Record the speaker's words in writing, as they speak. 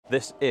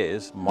This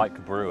is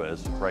Mike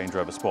Brewer's Range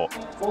Rover Sport.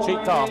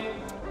 Cheap car,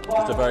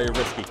 just a very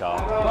risky car.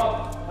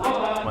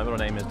 My middle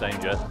name is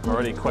Danger. I'm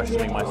already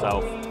questioning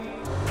myself.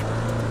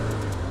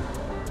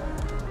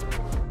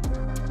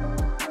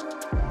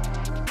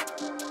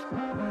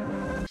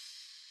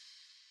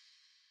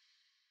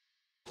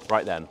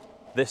 Right then,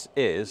 this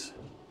is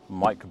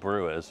Mike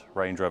Brewer's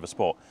Range Rover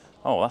Sport.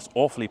 Oh, that's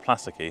awfully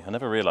plasticky. I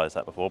never realised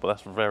that before, but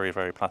that's very,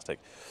 very plastic.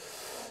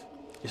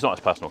 It's not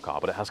his personal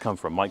car, but it has come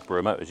from Mike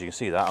Brewer Motors. You can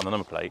see that on the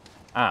number plate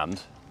and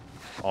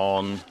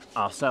on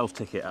our sales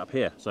ticket up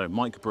here. So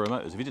Mike Brewer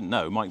Motors. If you didn't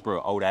know, Mike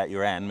Brewer, old out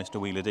your end, Mr.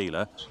 Wheeler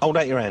Dealer. Old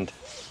out your end.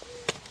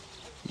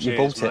 You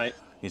bought it.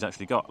 He's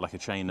actually got like a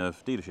chain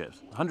of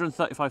dealerships.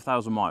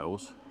 135,000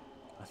 miles.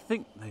 I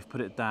think they've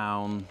put it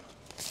down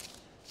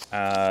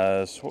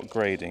as, what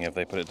grading have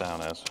they put it down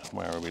as?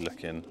 Where are we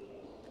looking?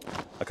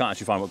 I can't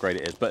actually find what grade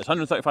it is, but it's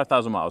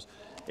 135,000 miles.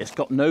 It's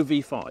got no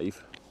V5.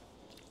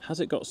 Has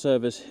it got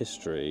service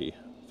history?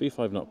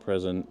 V5 not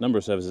present. Number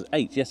of services,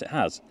 8. Yes, it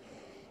has.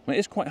 Well, it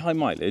is quite high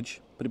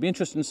mileage, but it'd be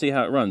interesting to see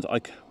how it runs. I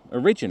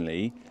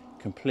originally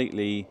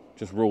completely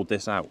just ruled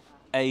this out.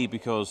 A,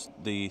 because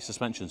the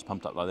suspension's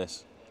pumped up like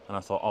this. And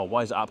I thought, oh,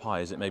 why is it up high?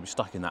 Is it maybe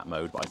stuck in that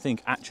mode? But I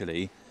think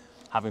actually,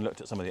 having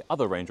looked at some of the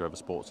other Range Rover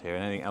Sports here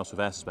and anything else with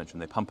air suspension,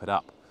 they pump it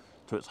up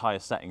to its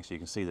highest setting so you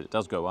can see that it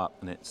does go up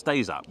and it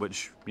stays up,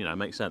 which, you know,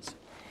 makes sense.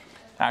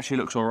 It actually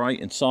looks all right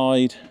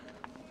inside.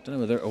 Don't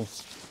know whether it'll...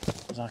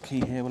 Is our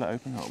key here? Will it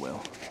open? Oh, it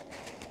will.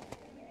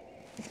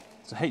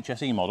 It's a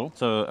HSE model,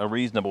 so a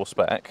reasonable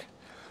spec.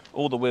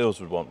 All the wheels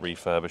would want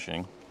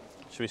refurbishing.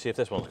 Should we see if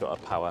this one's got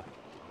a power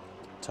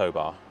tow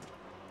bar?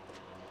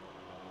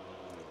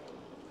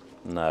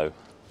 No.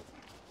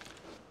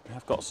 We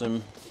have got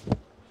some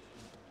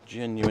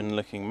genuine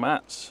looking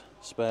mats,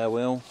 spare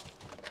wheel,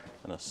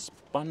 and a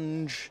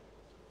sponge.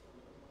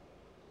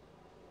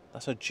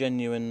 That's a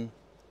genuine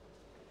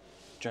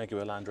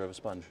Jaguar Land Rover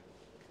sponge.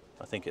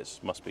 I think it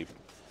must be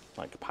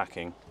like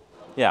packing.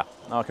 Yeah,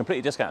 now I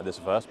completely discounted this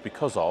at first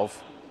because of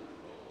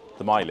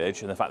the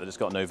mileage and the fact that it's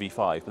got no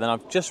V5. But then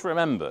I've just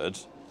remembered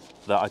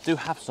that I do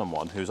have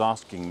someone who's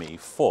asking me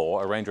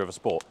for a Range Rover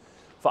Sport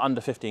for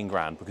under 15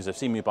 grand because they've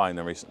seen me buying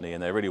them recently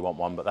and they really want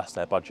one, but that's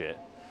their budget.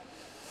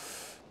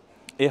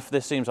 If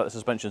this seems like the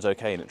suspension's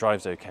okay and it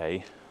drives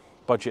okay,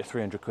 budget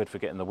 300 quid for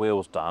getting the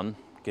wheels done,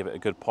 give it a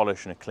good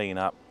polish and a clean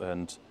up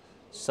and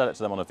sell it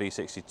to them on a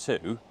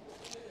V62,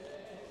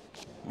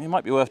 it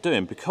might be worth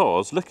doing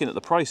because looking at the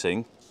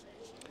pricing,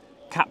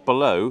 cap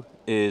below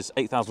is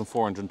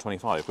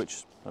 8,425,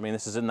 which, I mean,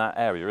 this is in that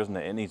area, isn't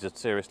it? It needs a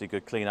seriously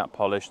good clean up,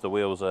 polish, the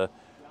wheels are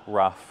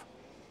rough.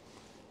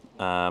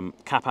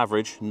 Cap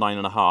average,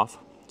 9.5,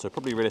 so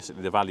probably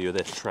realistically the value of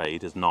this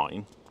trade is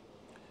 9.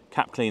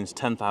 Cap clean's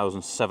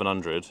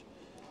 10,700,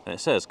 and it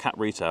says cap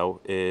retail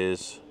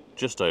is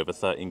just over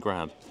 13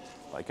 grand.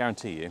 But I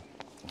guarantee you,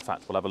 in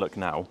fact, we'll have a look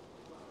now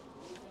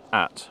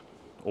at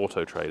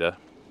Auto Trader,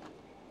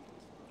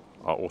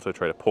 our Auto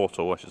Trader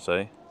portal, I should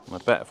say. And I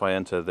bet if I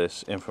enter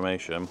this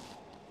information,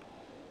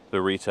 the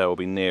retail will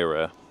be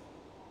nearer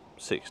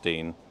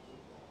 16.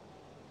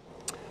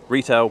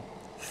 Retail,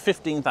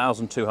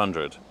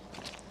 15,200.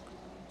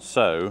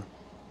 So,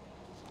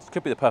 it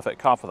could be the perfect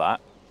car for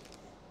that.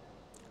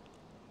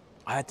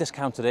 I had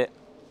discounted it,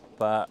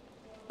 but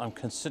I'm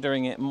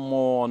considering it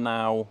more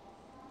now.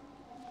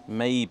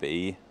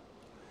 Maybe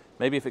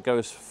if it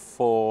goes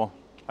for,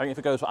 I think if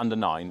it goes for under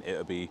 9, it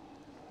would be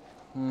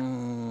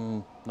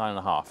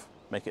 9.5.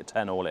 Make it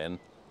 10 all in.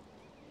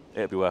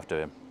 It'd be worth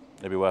doing.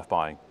 It'd be worth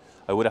buying.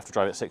 I would have to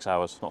drive it 6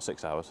 hours, not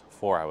 6 hours,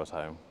 4 hours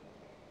home.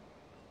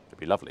 It'd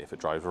be lovely if it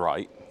drives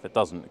right. If it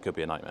doesn't, it could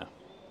be a nightmare.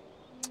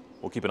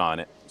 We'll keep an eye on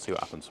it, see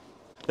what happens.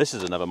 This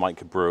is another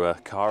Mike Brewer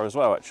car as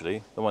well,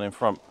 actually. The one in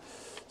front.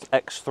 It's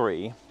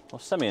X3. I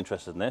was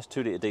semi-interested in this,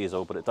 2-litre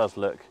diesel, but it does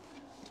look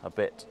a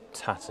bit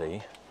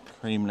tatty.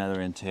 Cream leather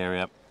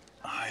interior.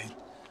 I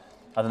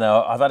don't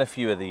know, I've had a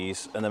few of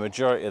these, and the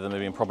majority of them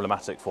have been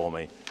problematic for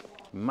me.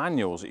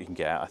 Manuals that you can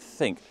get, I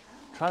think,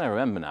 I'm trying to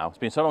remember now. It's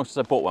been so long since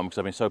I bought one because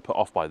I've been so put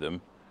off by them.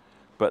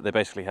 But they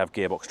basically have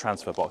gearbox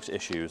transfer box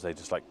issues. They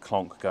just like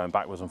clonk going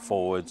backwards and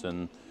forwards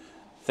and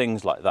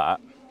things like that.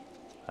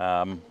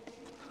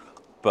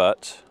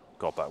 But,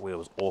 God, that wheel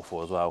was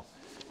awful as well.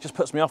 It just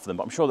puts me off them,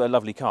 but I'm sure they're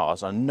lovely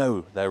cars. I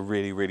know they're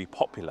really, really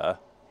popular,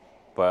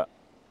 but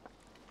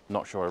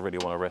not sure I really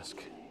want to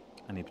risk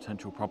any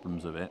potential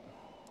problems with it.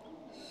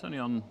 It's only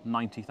on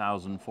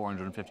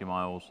 90,450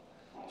 miles.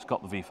 It's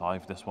got the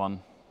V5, this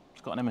one.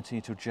 It's got an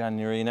MOT till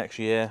January next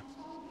year,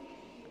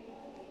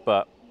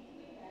 but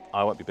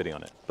I won't be bidding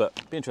on it. But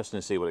it'd be interesting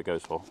to see what it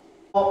goes for.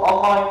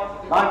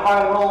 Online,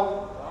 9.5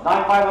 roll,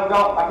 9.5 I've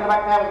got, back in the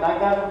back now with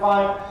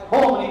 9,005,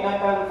 Hallman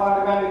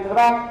 9,500 to the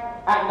back,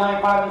 at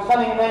 9.5 and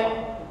selling again,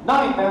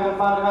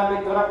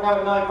 9,500 to the back now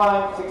with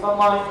 9.5, 6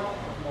 online,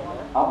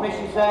 I've missed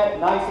you there,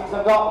 9.6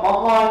 I've got,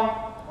 online,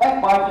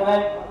 F5 to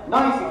then,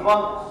 9.6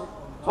 once,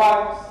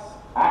 twice,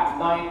 at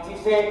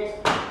 96,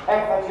 F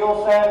that's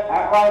your set,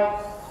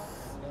 outright.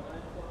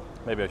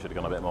 Maybe I should have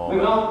gone a bit more.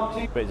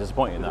 A bit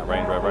disappointing, that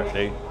Range Rover,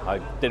 actually. I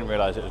didn't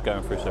realise it was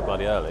going through so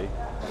bloody early.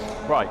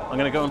 Right, I'm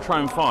going to go and try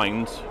and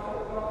find...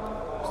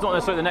 It's not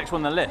necessarily the next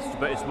one on the list,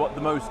 but it's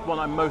one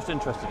I'm most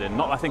interested in.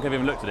 Not I think I've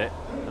even looked at it.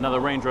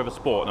 Another Range Rover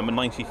Sport, number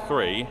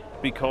 93,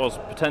 because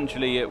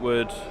potentially it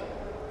would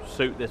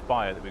suit this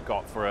buyer that we've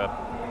got for a...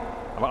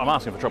 I'm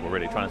asking for trouble,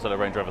 really, trying to sell a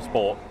Range Rover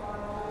Sport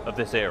of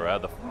this era,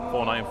 the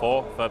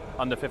 494, for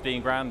under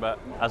 15 grand, but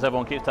as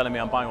everyone keeps telling me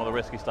I'm buying all the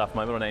risky stuff,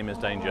 my middle name is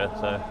Danger,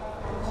 so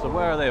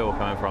where are they all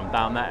coming from?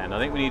 Down that end. I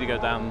think we need to go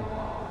down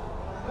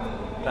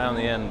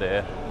the end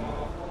here.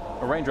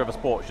 A Range Rover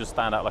Sport should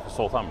stand out like a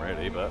sore thumb,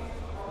 really, but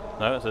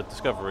no, it's a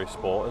Discovery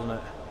Sport, isn't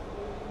it?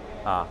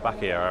 Ah, back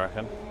here, I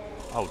reckon.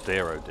 Oh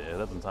dear, that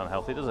doesn't sound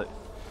healthy, does it?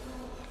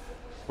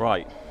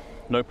 Right,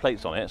 no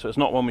plates on it, so it's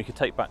not one we could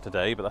take back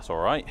today, but that's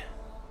all right.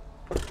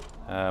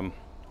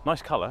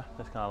 Nice colour,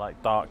 it's kind of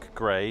like dark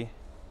grey.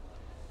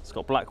 It's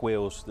got black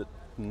wheels that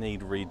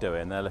need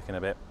redoing, they're looking a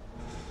bit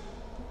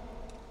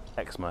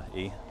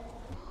eczema-y.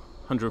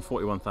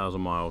 141,000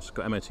 miles,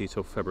 got MOT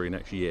till February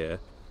next year.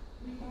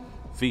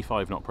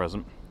 V5 not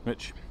present,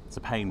 which it's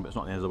a pain, but it's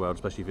not the end of the world,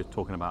 especially if you're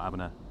talking about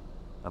having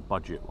a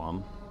budget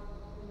one.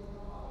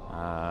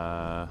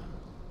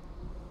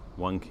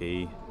 One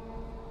key,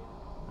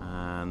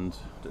 and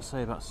what did it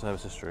say about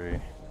service history?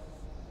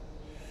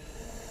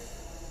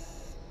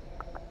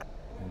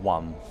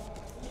 1.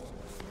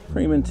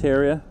 Cream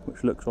interior,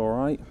 which looks all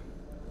right.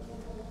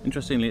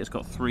 Interestingly, it's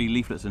got 3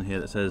 leaflets in here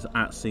that says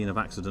 "at scene of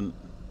accident,"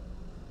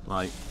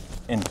 like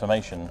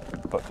information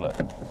booklet.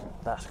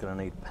 That's going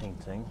to need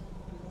painting.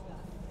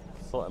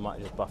 Thought it might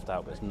have just buffed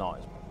out, but it's not.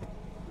 It's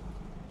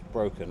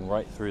broken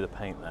right through the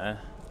paint there.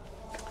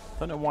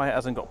 Don't know why it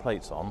hasn't got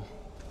plates on.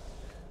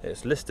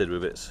 It's listed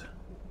with its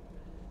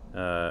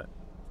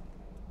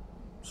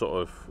sort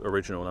of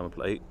original number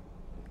plate,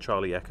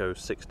 Charlie Echo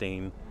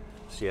 16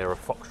 Sierra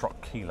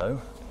Foxtrot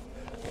Kilo.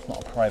 It's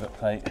not a private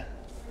plate.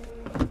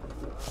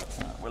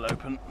 That will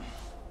open.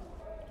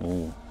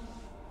 Ooh.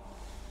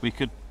 We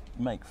could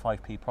make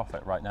 5p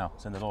profit right now.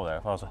 It's in the door there.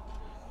 If I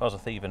was a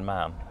thieving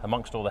man,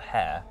 amongst all the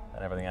hair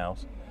and everything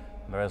else,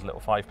 there is a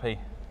little 5p.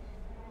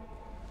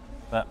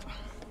 But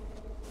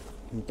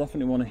you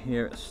definitely want to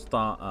hear it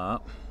start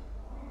up.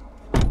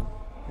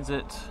 Is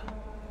it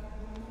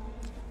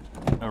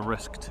a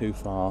risk too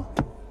far?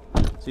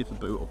 See if the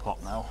boot will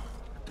pop now.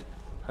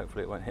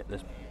 Hopefully it won't hit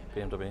this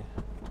BMW.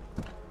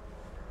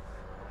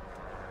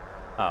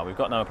 Ah, we've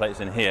got number plates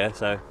in here,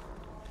 so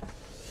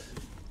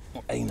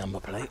a number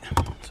plate,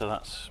 so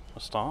that's a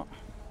start.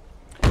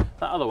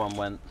 That other one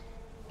went,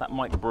 that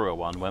Mike Brewer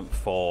one went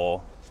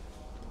for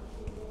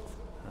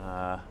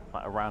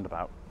like a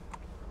roundabout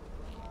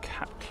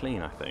cap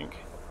clean, I think.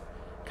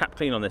 Cap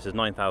clean on this is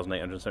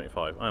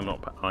 9,875. I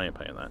ain't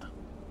paying that.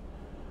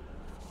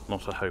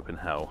 Not a hope in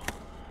hell.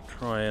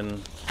 Try and,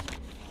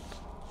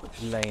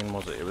 which lane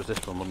was it? It was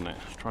this one, wasn't it?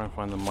 Let's try and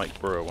find the Mike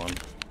Brewer one.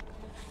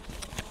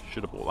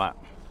 Should have bought that.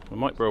 The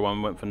Mike Brewer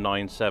one went for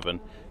 9.7.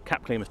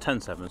 Cap clean was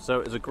 10.7,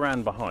 so it's a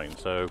grand behind.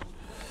 So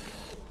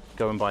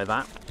go and buy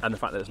that, and the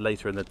fact that it's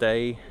later in the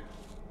day.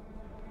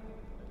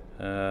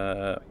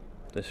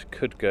 This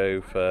could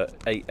go for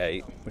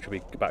 8.8, which will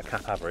be about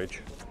cap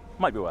average.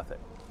 Might be worth it.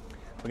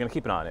 We're going to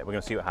keep an eye on it. We're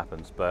going to see what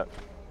happens. But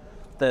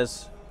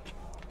there's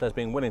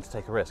being willing to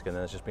take a risk, and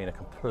there's just being a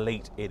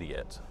complete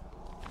idiot.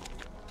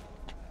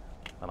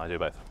 And I do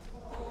both.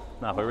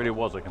 Now, if I really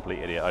was a complete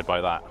idiot, I'd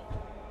buy that.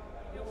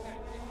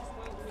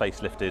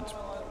 Facelifted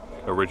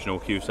original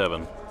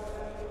Q7.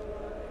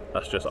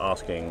 That's just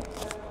asking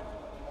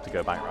to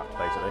go bankrupt,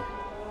 basically.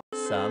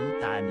 Some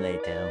time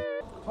later.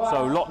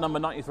 So lot number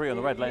 93 on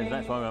the red lane is the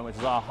next moment, which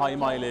is our high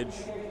mileage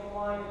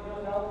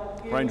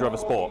Range Rover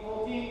Sport.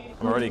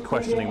 I'm already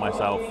questioning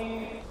myself.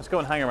 Let's go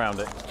and hang around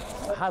it.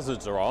 The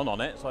hazards are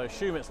on it, so I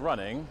assume it's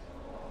running.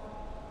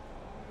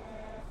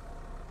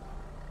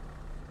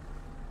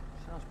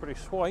 Sounds pretty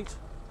sweet.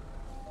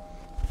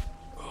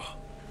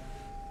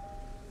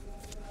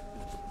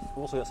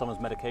 Also got someone's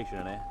medication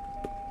in here.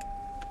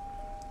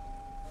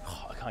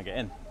 Oh, I can't get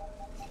in.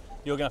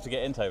 You're gonna have to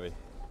get in, Toby.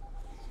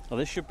 Oh,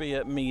 this should be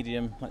at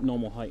medium, like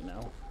normal height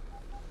now.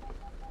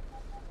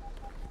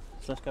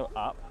 So let's go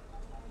up.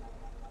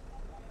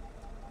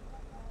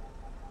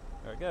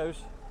 There it goes.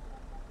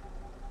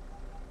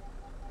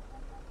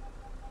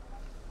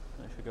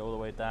 And it should go all the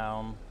way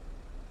down.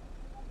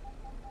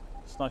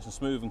 It's nice and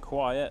smooth and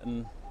quiet,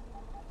 and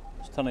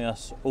it's telling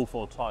us all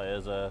 4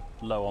 tyres are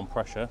low on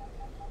pressure.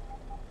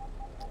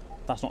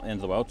 That's not the end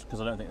of the world, because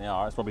I don't think they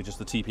are. It's probably just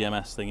the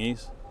TPMS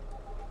thingies.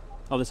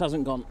 Oh, this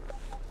hasn't gone.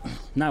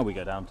 Now we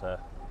go down to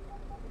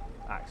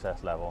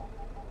access level.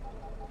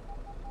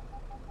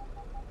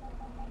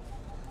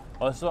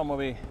 Oh, this is one where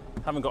we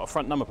haven't got a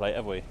front number plate,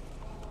 have we?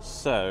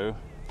 So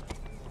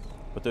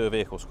we'll do a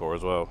vehicle score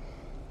as well.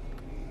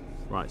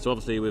 Right, so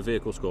obviously with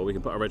vehicle score we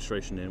can put our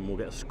registration in. We'll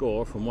get a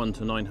score from 1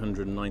 to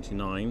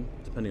 999,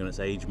 depending on its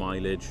age,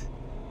 mileage,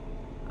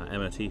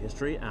 MOT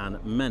history,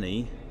 and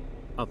many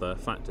other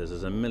factors.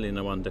 There's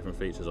 1,000,001 different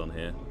features on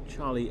here.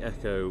 Charlie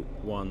Echo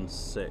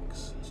 16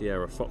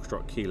 Sierra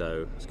Foxtrot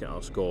Kilo. Let's get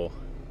our score.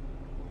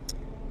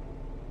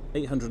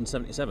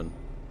 877.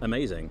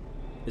 Amazing.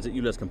 Is it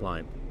ULEZ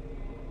compliant?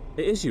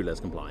 It is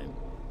ULEZ compliant.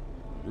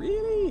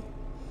 Really?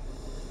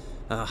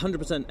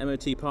 100%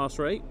 MOT pass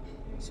rate.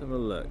 Let's have a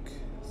look.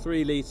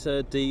 3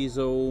 litre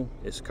diesel.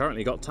 It's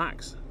currently got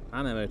tax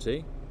and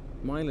MOT.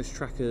 Mileage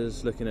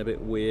tracker's looking a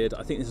bit weird.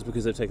 I think this is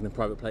because they've taken the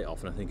private plate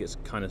off, and I think it's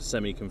kind of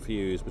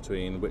semi-confused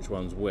between which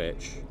one's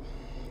which.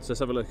 So let's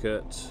have a look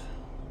at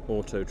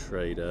Auto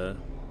Trader.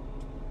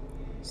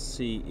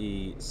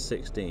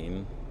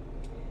 CE16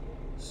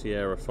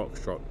 Sierra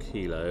Foxtrot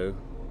Kilo,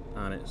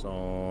 and it's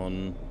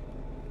on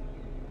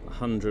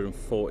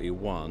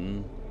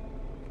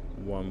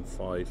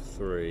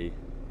 141,153.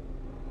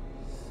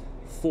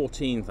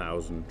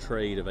 14,000,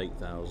 trade of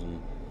 8,000.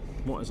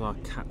 What is our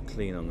cap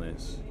clean on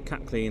this?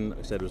 Cap clean, like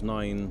I said, was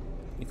 9.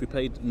 If we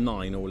paid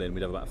 9 all in,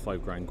 we'd have about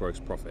 5 grand gross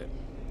profit.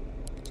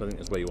 So I think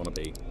that's where you want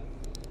to be.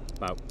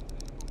 About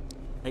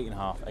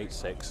 8.5,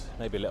 8.6,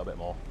 maybe a little bit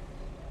more.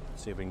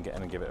 See if we can get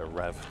in and give it a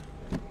rev.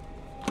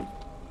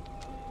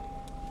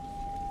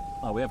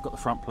 Oh, we have got the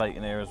front plate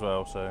in here as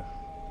well, so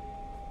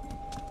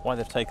why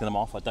they've taken them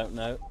off, I don't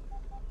know.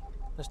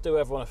 Let's do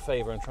everyone a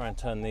favour and try and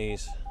turn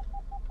these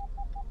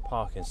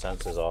parking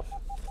sensors off.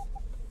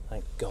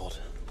 Thank God.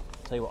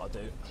 Tell you what I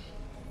do.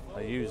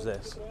 I use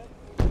this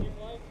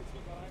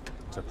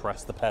to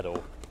press the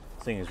pedal.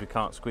 The thing is, we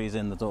can't squeeze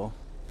in the door.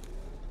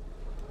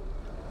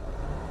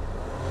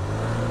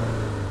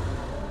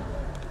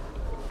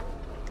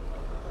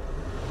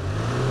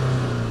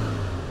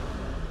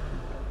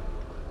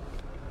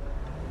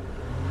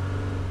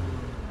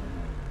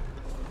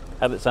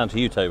 How does it sound to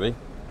you, Toby?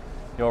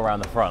 You're around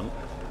the front,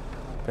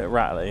 a bit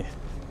rattly.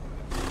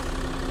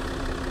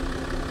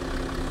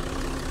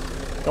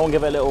 Go and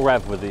give it a little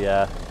rev with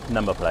the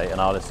number plate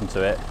and I'll listen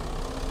to it.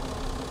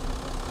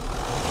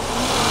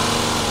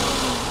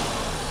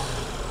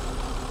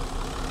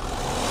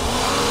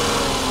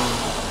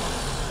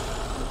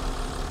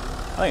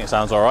 I think it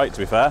sounds alright, to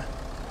be fair.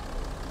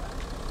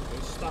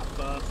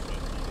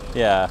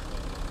 Yeah,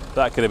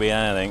 that could have been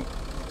anything,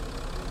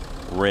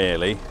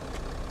 really.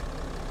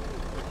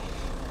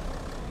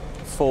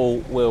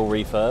 Full wheel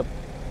refurb.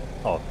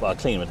 Oh, well,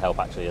 clean would help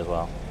actually as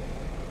well.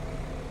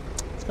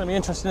 It's going to be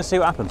interesting to see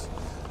what happens.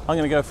 I'm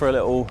going to go for a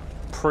little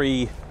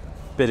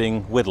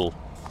pre-bidding whittle. So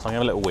I'm going to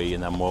have a little wee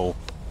and then we'll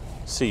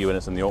see you when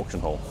it's in the auction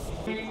hall.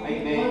 8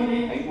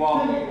 in, 8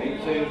 1,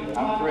 8 2,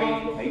 out 3,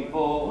 8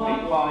 4,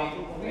 8 5,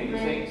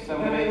 8 6,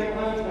 7 8, 8 8,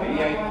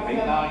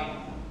 8 9,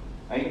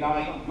 8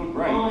 9, good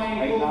break, 8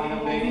 9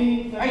 up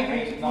in, 8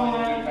 rates of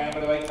 £900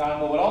 with 8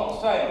 9 will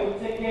on sale,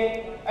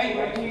 8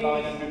 rates of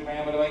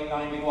 £900 with 8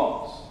 9 bid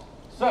once,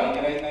 selling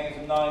at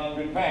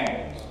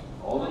 £8,900,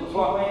 all the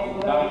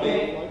 12, 9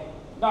 bid,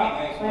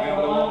 £9,000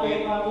 with a 1 bid,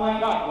 9 1,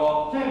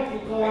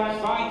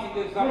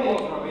 excited as that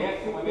was from here,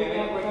 can we be a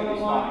bit quicker this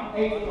time,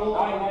 9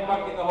 1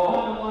 back in the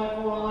hall, 9 1 in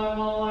the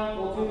hall once,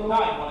 9 1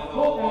 in the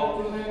hall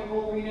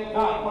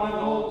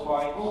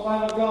twice, 5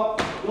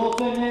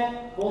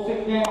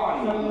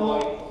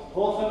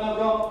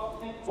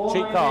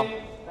 Cheap car.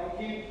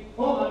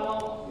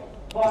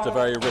 Just a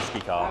very risky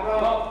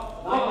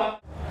car.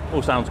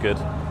 All sounds good.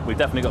 We've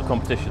definitely got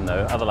competition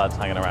though, other lads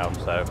hanging around,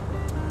 so.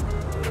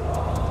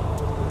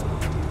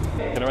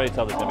 I can already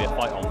tell there's going to be a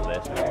fight on for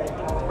this.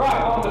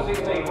 Right, on to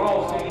 16,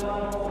 roll 16.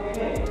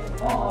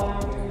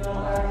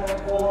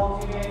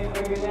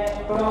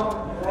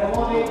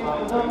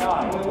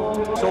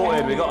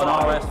 Sorted, we've got an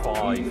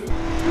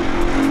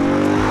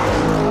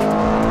RS5.